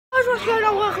what's going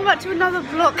on? Welcome back to another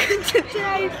vlog.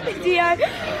 Today's video,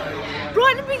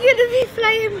 Brighton are going to be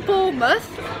playing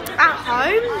Bournemouth at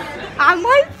home, and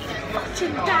my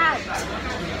fucking dad,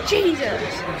 Jesus.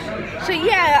 So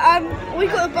yeah, we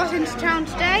got a bus into town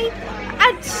today,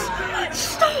 and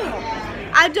stop.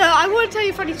 And I want to tell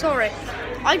you a funny story.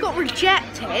 I got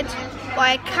rejected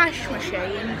by a cash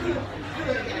machine.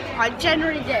 I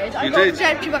generally did. I got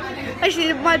rejected by,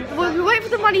 actually, we wait for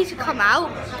the money to come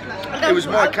out. It was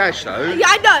my cash though. Yeah,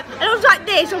 I know. And it was like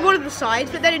this on one of the sides,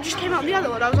 but then it just came out on the other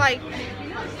one. I was like,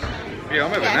 yeah,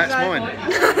 I'm having that's mine.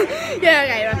 Yeah,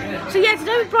 okay, right. So yeah,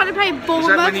 today we're Brighton playing Bournemouth.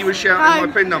 Was that when you were shouting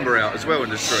my PIN number out as well in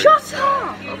the street? Shut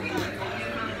up!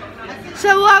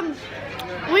 So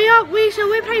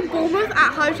we're playing Bournemouth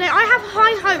at home today. I have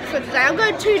high hopes for today. I'm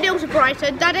going 2-0 to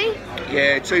Brighton, Daddy.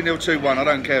 Yeah, 2-0, 2-1. I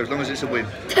don't care as long as it's a win.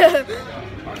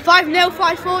 5-0,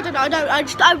 5-4. I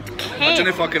just don't care. I don't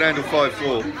know if I can handle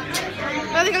 5-4.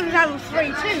 I don't think I can handle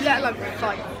 3-2, let alone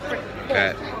 5-3.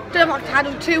 Yeah. Don't know if I can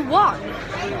handle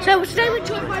 2-1. So today we're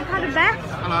joined by Pat and Beth.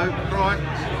 Hello, right.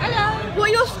 Hello. What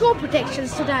are your score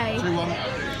predictions today? 2-1.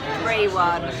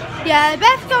 3-1. Yeah,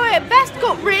 Beth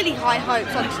got really high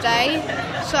hopes on today,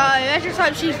 so let's just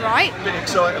hope she's right. Bit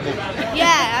excitable.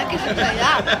 Yeah, I guess I'd say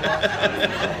that.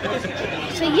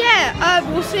 So yeah,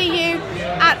 we'll see you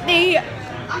at the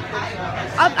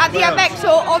Amex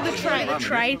or on the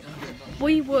train.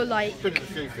 We were like,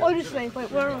 honestly,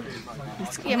 wait, we're on.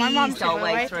 Yeah, my mum's our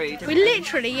way through. We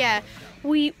literally,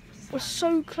 we were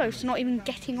so close to not even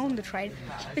getting on the train.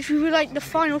 We were like the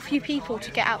final few people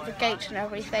to get out the gates and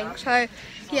everything. So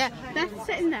yeah, Beth's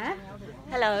sitting there.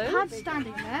 Hello. Dad's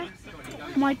standing there.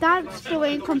 My dad's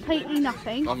doing completely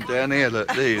nothing. I'm down here, look,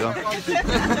 there you go.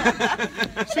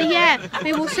 So yeah,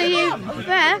 we will see you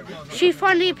there. She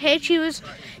finally appeared. She was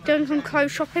doing some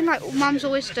clothes shopping like mums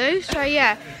always do. So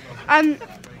yeah,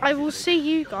 I will see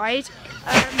you guys.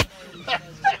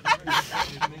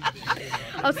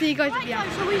 I'll see you guys at the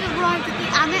Amex. So we've arrived at the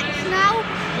Amex now.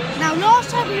 Now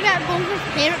last time we were at Bournemouth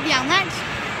here at the Amex,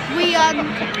 we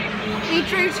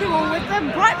drew 2-2 with them.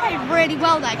 Brighton played really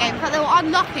well that game, but they were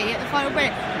unlucky at the final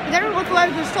minute. But everyone thought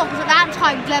over the stop because at that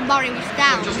time Glenn Murray was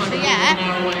down. So yeah.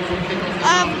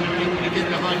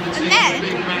 And then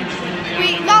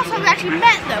last time we actually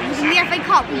met them was in the FA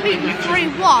Cup. We beat them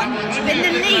 3-1. But in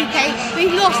the league game we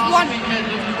lost 2-0 to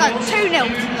them.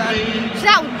 So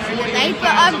that was a good day.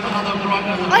 But I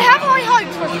have high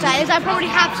hopes for today, as I probably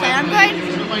have said. I'm going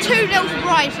 2-0 to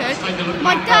Brighton.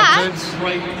 My dad,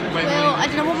 well, I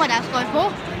don't know what my dad's going for,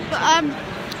 but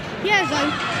yeah. So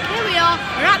here we are.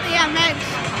 We're at the Amex.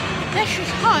 Let's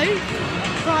just hope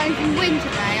Brighton can win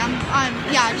today.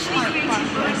 Yeah, I just hope Brighton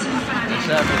wins.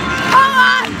 Come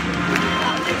on!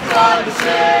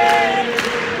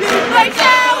 You may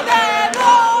tell them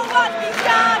all what we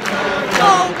got.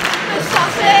 Oh, the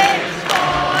sausage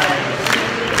boys.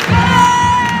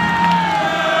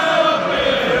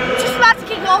 Just about to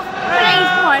kick off.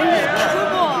 Please, boys.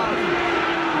 Come on.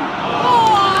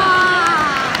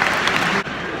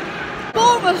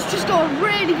 Bournemouth's just got a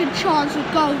really good chance of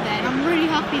goal there. I'm really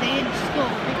happy they didn't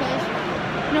score because,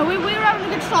 you know, we were having a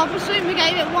good start. But soon we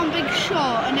gave it one big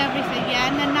shot and everything, yeah.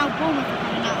 And then now Bournemouth are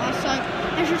coming at us. So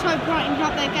let's just hope Brighton can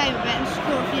up their game a bit and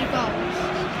score a few goals.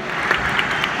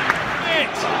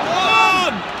 It's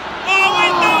on! Oh,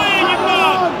 we're doing it,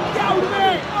 man! Down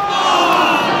it!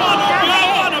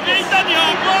 One of you done your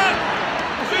homework!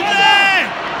 Today!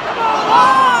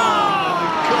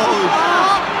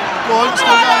 Go on,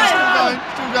 still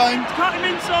going. Cut him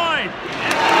inside!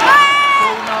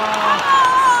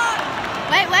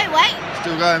 Wait.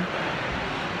 Still going.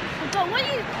 Come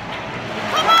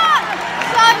on!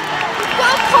 So, we've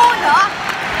got a corner,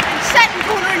 second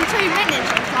corner in 2 minutes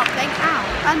or something. Ow.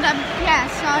 And yeah,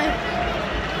 so,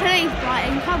 please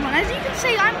Brighton, come on. As you can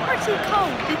see, I'm pretty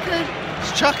cold because...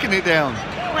 It's chucking it down.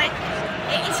 Wait,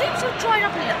 it seems to have dried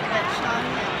up a little bit, so...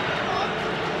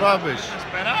 Rubbish.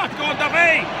 Better. Go on,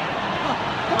 Davey!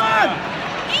 Come on!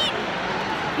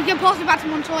 You can pass it back to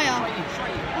Montoya.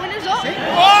 Winners up.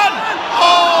 One!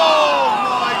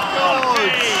 Oh my God!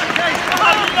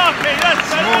 Unlucky,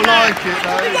 that's More like it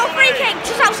We though. got a free kick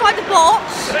just outside the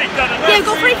box. Yeah, we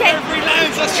got a free kick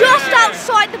just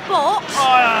outside the box.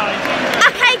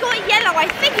 Ake got a yellow. I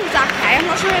think it was Ake. I'm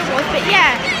not sure who it was, but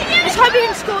yeah. Let's hope he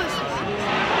can score.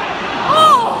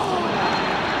 Oh!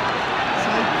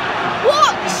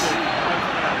 What?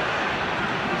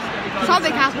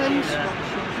 Something happened.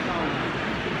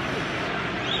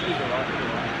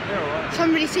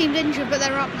 Somebody seemed injured, but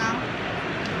they're up now.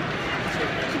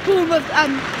 So Bournemouth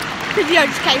video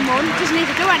just came on. Doesn't need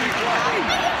to do anything.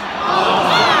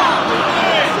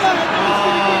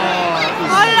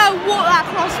 I don't know what that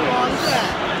cross was.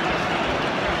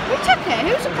 took it?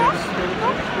 Who's across?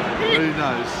 Who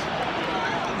knows?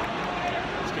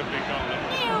 It's a big goal.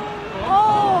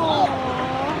 Oh.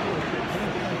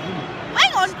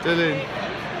 Hang on. Still in.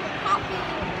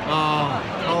 Oh,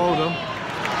 hold on.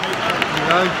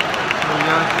 There we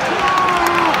go.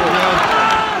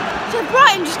 So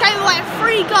Brighton just gave away a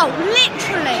free goal,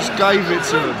 literally. Just gave it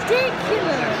to them.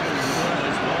 Ridiculous.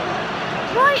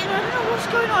 Brighton, I don't know what's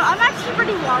going on. I'm actually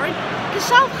pretty worried because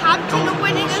Southampton are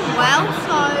winning as well,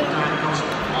 so.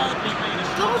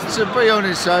 To be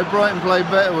honest though, Brighton play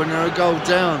better when they're a goal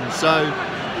down, so.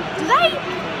 Do they?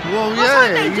 Well, Let's yeah,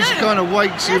 hope they it just do. kind of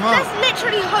wakes him up. Let's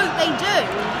literally hope they do.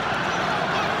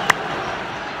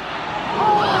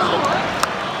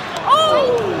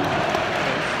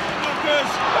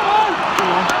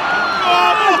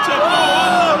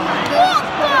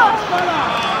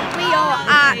 We are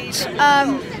at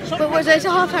but it's a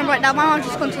half time right now. My mum's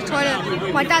just gone to the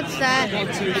toilet. My dad's there.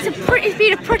 It's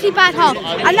been a pretty bad half.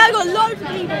 And now I've got loads of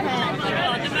people here.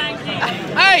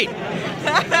 Hey!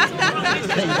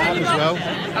 As well.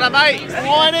 Hello, mate.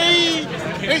 Whiny!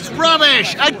 It's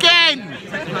rubbish again.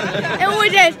 It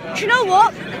always is. Do you know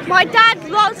what? My dad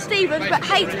loves Stevens but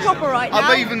hates Proper right now.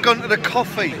 I've even gone to the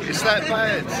coffee. It's that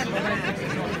bad.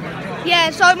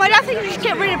 Yeah, so my dad thinks we should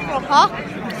get rid of Proper.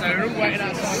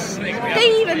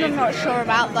 Stevens I'm not sure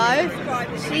about though.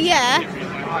 So yeah.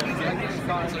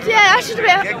 Yeah, that's just a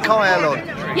bit. Get Kyle on.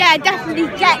 Yeah, definitely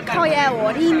get Kyle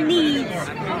on. He needs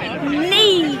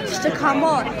to come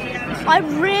on. I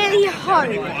really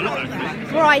hope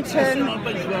Brighton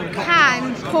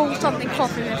can pull something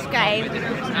off in this game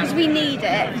because we need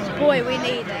it. Boy, we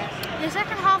need it. The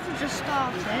second half has just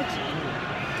started.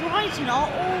 Brighton are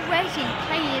already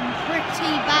playing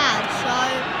pretty bad, so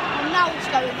I know what's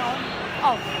going on.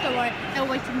 Oh, don't worry, they're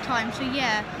wasting time. So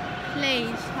yeah,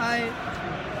 please hope.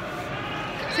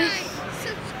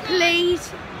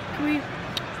 Please, can we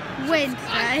win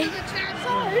today?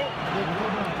 So,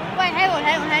 wait, hang on.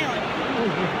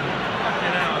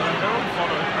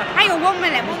 Hang on, 1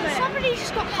 minute. Somebody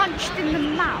just got punched in the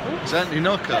mouth. It's Anthony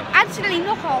Knocker. Anthony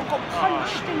Knocker got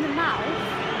punched in the mouth.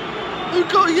 Who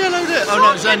got a yellow there? Oh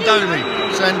no, Zandoni.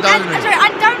 Sorry,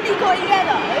 Andoni got a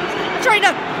yellow. Sorry,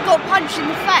 no, got punched in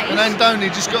the face. And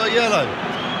Andoni just got a yellow.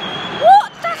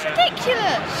 What? That's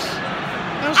ridiculous.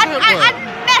 How's that work? And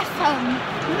Metham.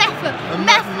 And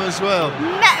Metham as well.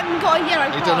 Metham got a yellow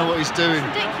card. He don't know what he's doing.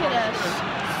 It's ridiculous.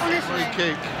 Honestly. Free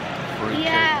kick. Free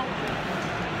Yeah. kick.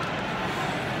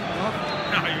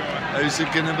 Who's it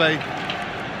going to be?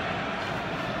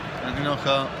 Anthony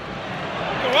Knocker.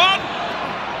 Go on!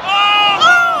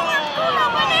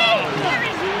 There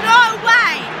is no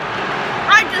way!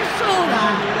 I just saw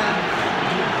that.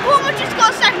 Bournemouth just got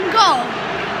a second goal.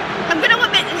 I'm going to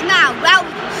admit this now. That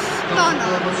was a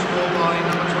stunner.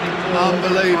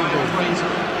 Unbelievable.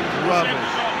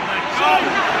 Rubbish.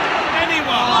 Anyone?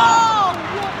 Oh,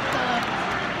 what the...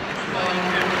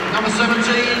 Number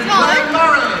 17, No. Glenn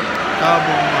Murray. Come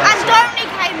on, mate. Andoni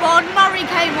came on, Murray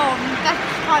came on. That's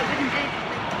quite ridiculous.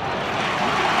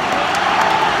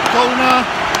 Corner.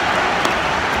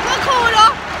 The corner,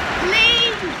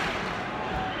 please.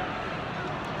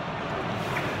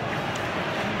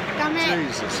 Damn it.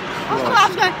 Jesus I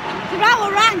Christ. was going, from our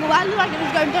angle, that looked like it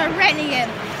was going directly in.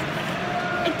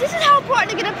 If this is how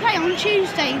Brighton are going to play on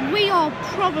Tuesday, we are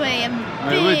probably in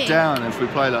We're down if we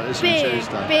play like this on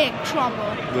Tuesday. big trouble.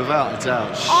 Without a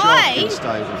doubt. Shocking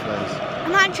state of affairs.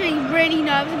 I'm actually really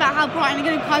nervous about how Brighton are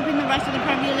going to cope in the rest of the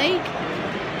Premier League.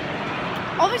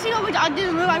 Obviously, I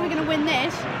didn't look like we're going to win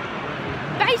this.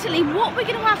 Basically, what we're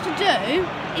going to have to do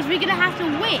is we're going to have to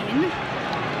win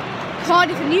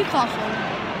Cardiff and Newcastle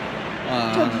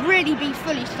to really be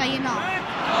fully staying up.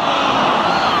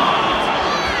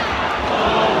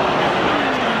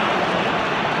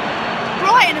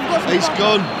 Brighton have got some He's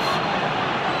gone.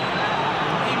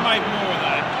 He made more of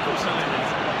that.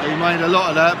 He made a lot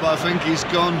of that, but I think he's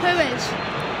gone. Who is?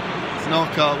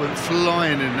 Knockout went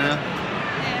flying in there.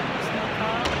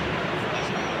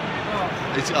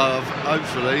 It's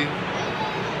hopefully.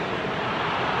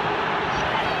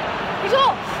 He's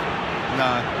off.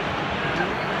 No.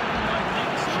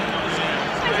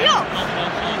 Is he off?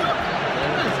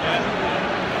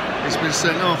 He's been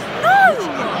sent off. No!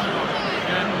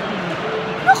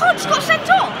 Knockout just got sent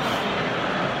off.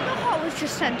 Knockout was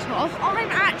just sent off.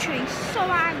 I'm actually so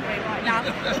angry right now.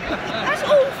 That's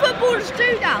all footballers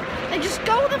do now. They just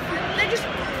go on they just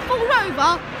fall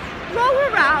over, roll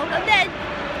around, and then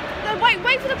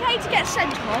wait for the player to get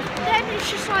sent off. Then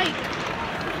it's just like.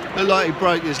 Looked like he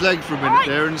broke his leg for a minute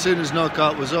there, and as soon as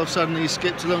Knockout was off, suddenly he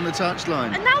skipped along the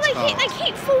touchline. And now they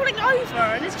keep falling over,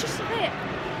 and it's just a bit.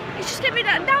 It's just going to be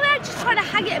that. Now they're just trying to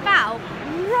hang it about,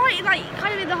 right, like,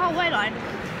 kind of in the halfway line.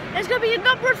 There's going to be a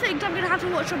number of things I'm going to have to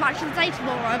watch on Match of the Day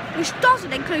tomorrow, which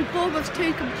doesn't include Bournemouth's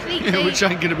 2 completely. Yeah, which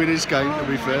ain't going to be this game, to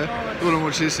be fair. God. I want to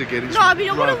watch this again. It's No, I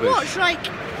mean, I rubbish. want to watch, like,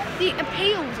 the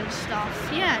appeals and stuff.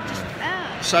 Yeah,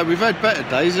 just, So we've had better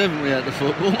days, haven't we, at the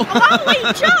football? Oh, we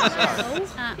just!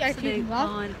 Absolute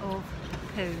pile of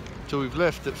poo. So we've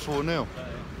left at 4-0.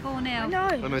 4-0. No,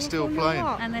 And they're still playing.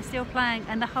 And they're still playing,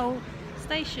 and the whole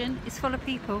station is full of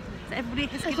people. So everybody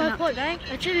has That's given my up point. today.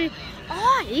 Actually,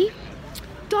 I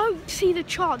don't see the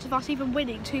chance of us even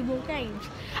winning 2 more games.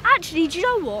 Actually, do you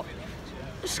know what?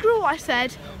 Screw what I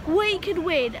said. We can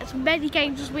win as many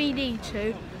games as we need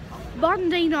to.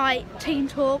 Monday night team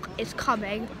talk is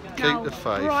coming. Keep the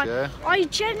faith, yeah? I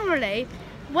generally,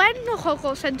 when Knockout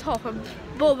got sent off and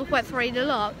Bournemouth went 3-0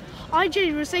 up, I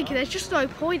genuinely was thinking there's just no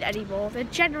point anymore. There's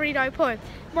generally no point.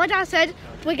 My dad said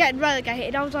we're getting relegated,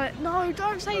 and I was like, no,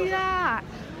 don't say that.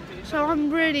 So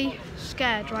I'm really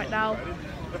scared right now.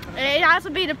 It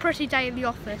hasn't been a pretty day in the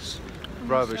office.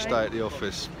 Rubbish day at the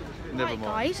office. Never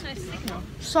mind. Guys.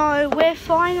 So we're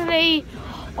finally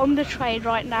on the train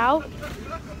right now,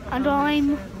 and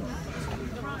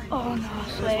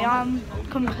honestly, I'm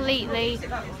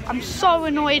so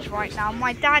annoyed right now.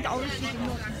 My dad obviously did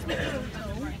not.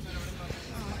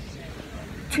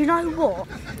 Do you know what?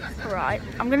 Right,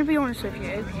 I'm going to be honest with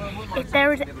you. If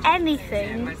there is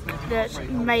anything that's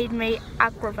made me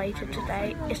aggravated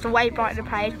today, it's the way Brighton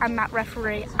played and that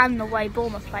referee, and the way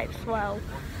Bournemouth played as well.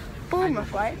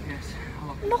 Bournemouth, right?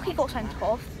 Nocky got sent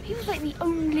off. He was like the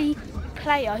only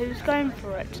player who was going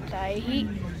for it today.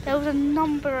 There was a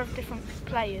number of different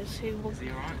players who were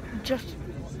just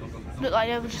looked like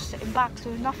they were just sitting back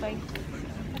doing nothing.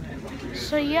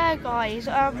 So yeah, guys,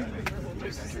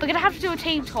 we're gonna have to do a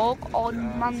team talk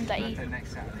on Monday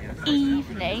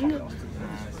evening.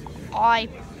 Well,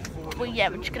 yeah,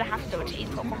 we're just gonna have to do a team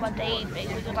talk on Monday evening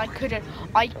because I can't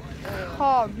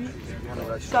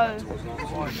go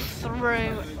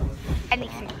through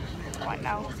anything right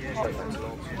now.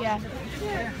 Yeah,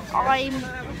 I'm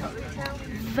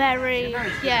very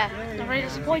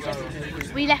disappointed.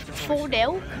 We left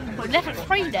 4-0. We left at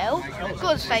 3-0.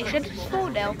 Got the station. It's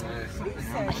 4-0.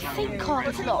 I think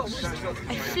Cardiff lost.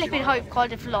 I flipping hope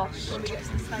Cardiff lost.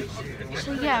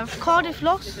 So yeah, if Cardiff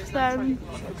lost, then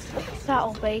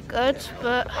that'll be good.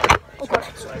 But oh god,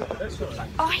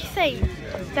 I think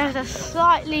there's a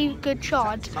slightly good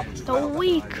chance that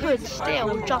we could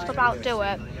still just about do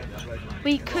it.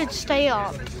 We could stay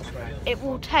up. It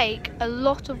will take a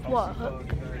lot of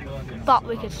work, but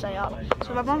we could stay up.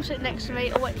 So my mum's sitting next to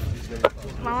me. Oh wait,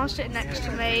 my mum's sitting next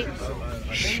to me.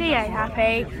 She ain't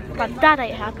happy. My dad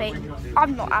ain't happy.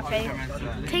 I'm not happy.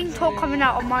 Team talk coming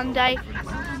out on Monday.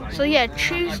 So yeah,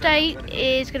 Tuesday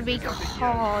is going to be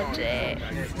Cardiff.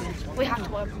 We have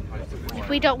to win. If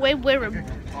we don't win, we're in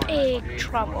big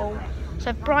trouble.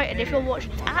 So Brighton, if you're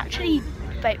watching, actually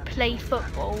play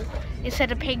football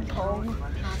instead of ping pong,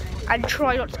 and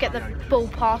try not to get the ball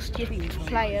past your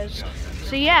players.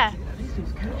 So yeah.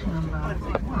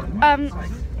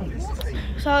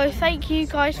 So thank you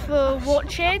guys for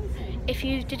watching. If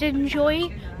you did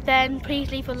enjoy, then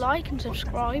please leave a like and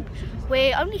subscribe.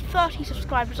 We're only 30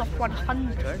 subscribers off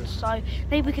 100, so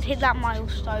maybe we could hit that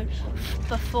milestone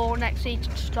before next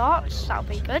season starts. That'll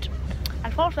be good.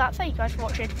 And for that, thank you guys for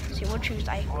watching. See you on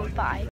Tuesday. Goodbye.